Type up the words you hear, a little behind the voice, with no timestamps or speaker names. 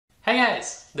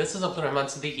guys, this is Abdul Rahman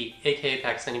Siddiqui, aka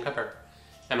Pakistani Pepper.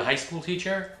 I'm a high school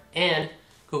teacher and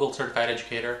Google certified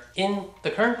educator. In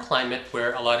the current climate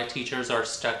where a lot of teachers are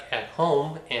stuck at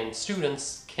home and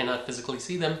students cannot physically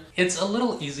see them, it's a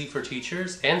little easy for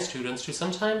teachers and students to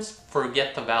sometimes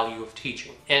forget the value of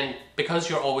teaching. And because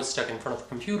you're always stuck in front of a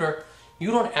computer,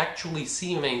 you don't actually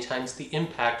see many times the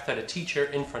impact that a teacher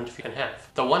in front of you can have.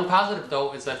 The one positive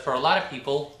though is that for a lot of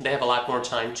people, they have a lot more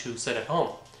time to sit at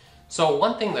home. So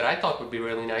one thing that I thought would be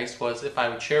really nice was if I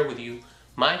would share with you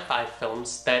my 5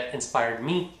 films that inspired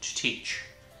me to teach.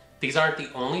 These aren't the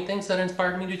only things that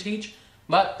inspired me to teach,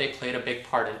 but they played a big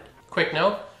part in it. Quick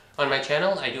note, on my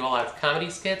channel I do a lot of comedy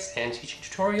skits and teaching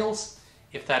tutorials.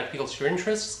 If that appeals to your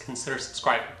interests, consider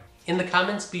subscribing. In the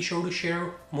comments, be sure to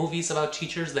share movies about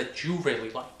teachers that you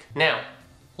really like. Now,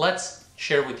 let's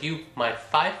share with you my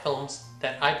 5 films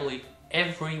that I believe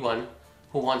everyone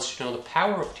who wants to know the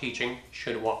power of teaching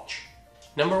should watch.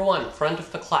 Number 1, Front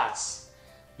of the Class.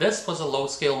 This was a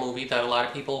low-scale movie that a lot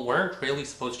of people weren't really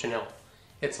supposed to know.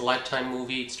 It's a Lifetime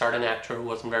movie. It starred an actor who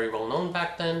wasn't very well known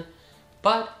back then,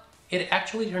 but it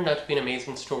actually turned out to be an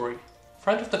amazing story.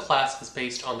 Front of the Class is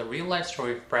based on the real-life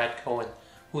story of Brad Cohen,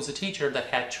 who's a teacher that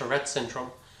had Tourette's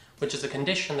syndrome, which is a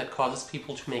condition that causes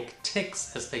people to make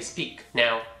tics as they speak.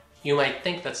 Now, you might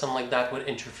think that something like that would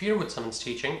interfere with someone's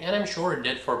teaching, and I'm sure it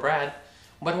did for Brad,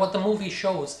 but what the movie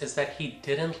shows is that he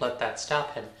didn't let that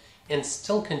stop him and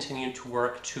still continued to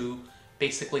work to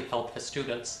basically help his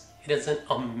students. It is an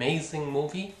amazing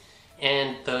movie,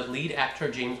 and the lead actor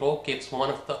James Wolk gives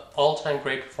one of the all-time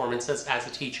great performances as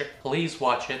a teacher. Please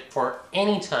watch it for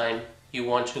any time you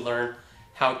want to learn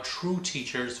how true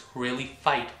teachers really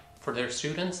fight for their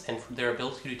students and for their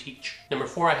ability to teach. Number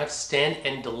 4, I have Stand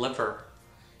and Deliver.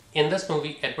 In this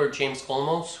movie, Edward James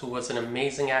Olmos, who was an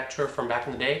amazing actor from back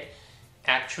in the day,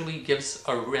 actually gives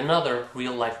another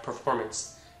real-life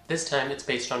performance. This time it's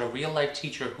based on a real-life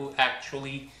teacher who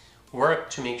actually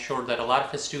worked to make sure that a lot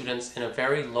of his students in a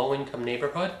very low-income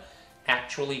neighborhood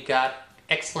actually got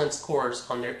excellent scores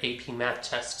on their AP math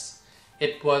tests.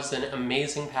 It was an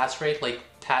amazing pass rate, like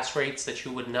pass rates that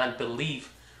you would not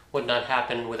believe would not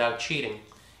happen without cheating.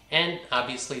 And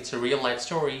obviously it's a real-life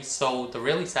story, so the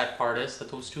really sad part is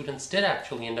that those students did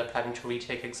actually end up having to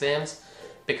retake exams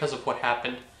because of what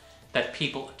happened, that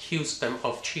people accused them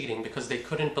of cheating because they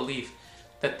couldn't believe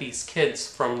that these kids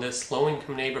from this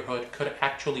low-income neighborhood could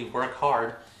actually work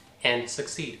hard and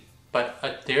succeed.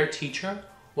 But their teacher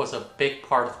was a big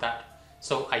part of that.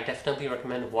 So I definitely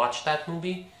recommend watch that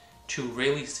movie to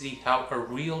really see how a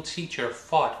real teacher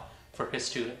fought for his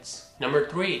students. Number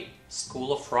 3,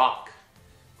 School of Rock.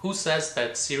 Who says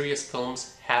that serious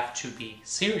films have to be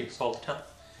serious all the time?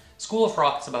 School of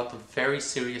Rock is about the very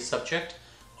serious subject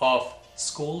of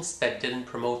schools that didn't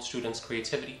promote students'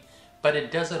 creativity, but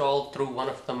it does it all through one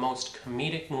of the most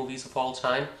comedic movies of all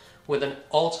time with an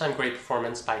all-time great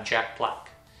performance by Jack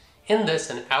Black. In this,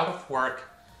 an out-of-work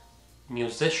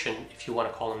musician, if you want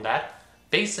to call him that,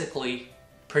 basically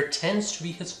pretends to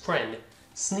be his friend,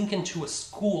 sneak into a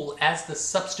school as the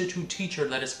substitute teacher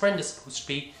that his friend is supposed to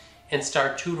be, and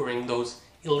start tutoring those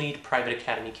elite private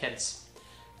academy kids.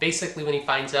 Basically, when he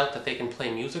finds out that they can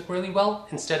play music really well,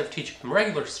 instead of teaching them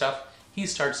regular stuff, he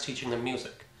starts teaching them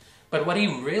music. But what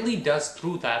he really does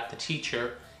through that, the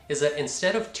teacher, is that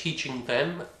instead of teaching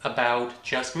them about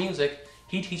just music,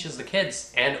 he teaches the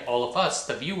kids and all of us,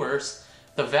 the viewers,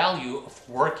 the value of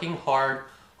working hard,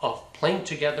 of playing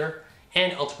together,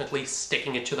 and ultimately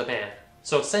sticking it to the man.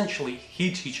 So essentially,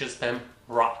 he teaches them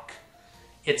rock.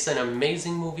 It's an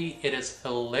amazing movie. It is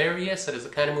hilarious. It is the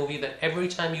kind of movie that every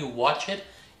time you watch it,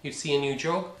 you see a new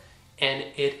joke. And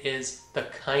it is the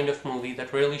kind of movie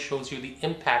that really shows you the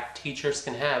impact teachers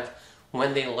can have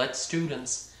when they let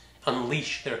students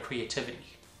unleash their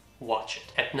creativity. Watch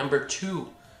it. At number 2,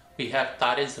 we have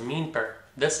Tare Zameen Par.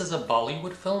 This is a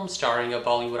Bollywood film starring a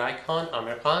Bollywood icon,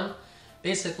 Amir Khan.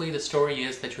 Basically, the story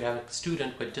is that you have a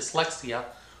student with dyslexia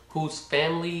whose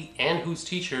family and whose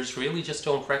teachers really just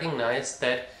don't recognize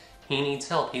that he needs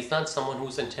help. He's not someone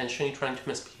who's intentionally trying to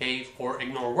misbehave or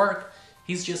ignore work.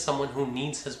 He's just someone who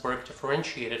needs his work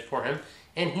differentiated for him,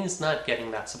 and he's not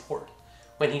getting that support.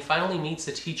 When he finally meets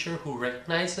a teacher who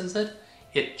recognizes it,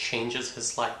 it changes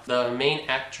his life. The main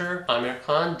actor, Amir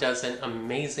Khan, does an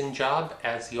amazing job,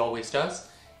 as he always does,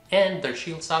 and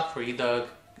Darshil Safri, the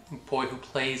boy who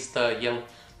plays the young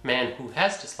man who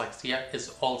has dyslexia,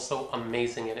 is also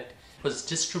amazing in it. It was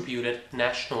distributed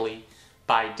nationally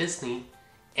by Disney,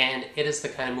 and it is the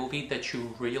kind of movie that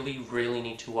you really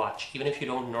need to watch. Even if you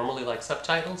don't normally like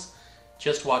subtitles,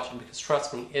 just watch it because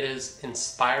trust me, it is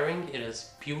inspiring, it is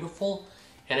beautiful,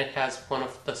 and it has one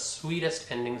of the sweetest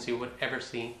endings you would ever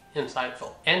see inside a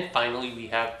film. And finally, we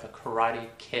have The Karate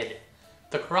Kid.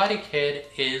 The Karate Kid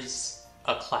is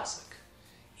a classic.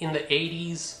 In the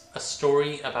 80s, a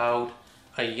story about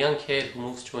a young kid who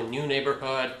moves to a new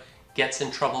neighborhood, gets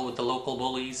in trouble with the local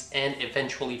bullies, and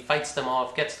eventually fights them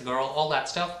off, gets the girl, all that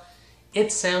stuff.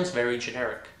 It sounds very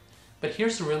generic. But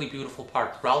here's the really beautiful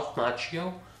part. Ralph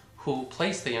Macchio, who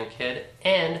plays the young kid,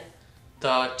 and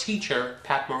the teacher,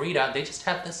 Pat Morita, they just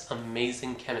have this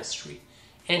amazing chemistry.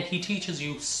 And he teaches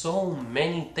you so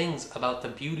many things about the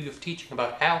beauty of teaching,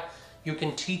 about how you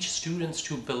can teach students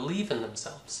to believe in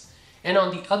themselves. And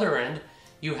on the other end,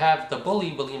 you have the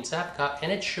bully, William Zabka,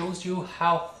 and it shows you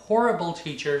how horrible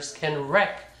teachers can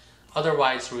wreck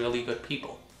otherwise really good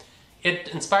people. It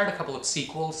inspired a couple of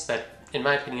sequels that, in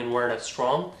my opinion, weren't as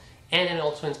strong, and it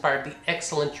also inspired the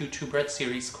excellent YouTube Red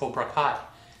series Cobra Kai.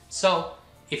 So,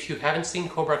 if you haven't seen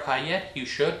Cobra Kai yet, you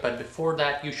should, but before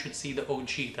that, you should see the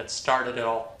OG that started it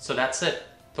all. So that's it.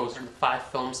 Those are the 5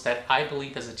 films that I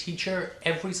believe as a teacher,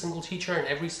 every single teacher and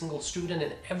every single student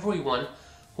and everyone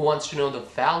who wants to know the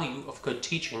value of good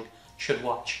teaching should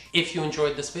watch. If you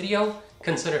enjoyed this video,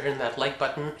 consider hitting that like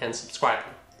button and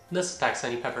subscribing. This is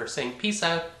Pakistani Pepper saying peace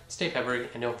out, stay peppery,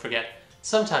 and don't forget,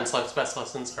 sometimes life's best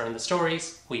lessons are in the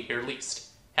stories we hear least.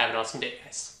 Have an awesome day,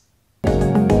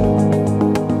 guys.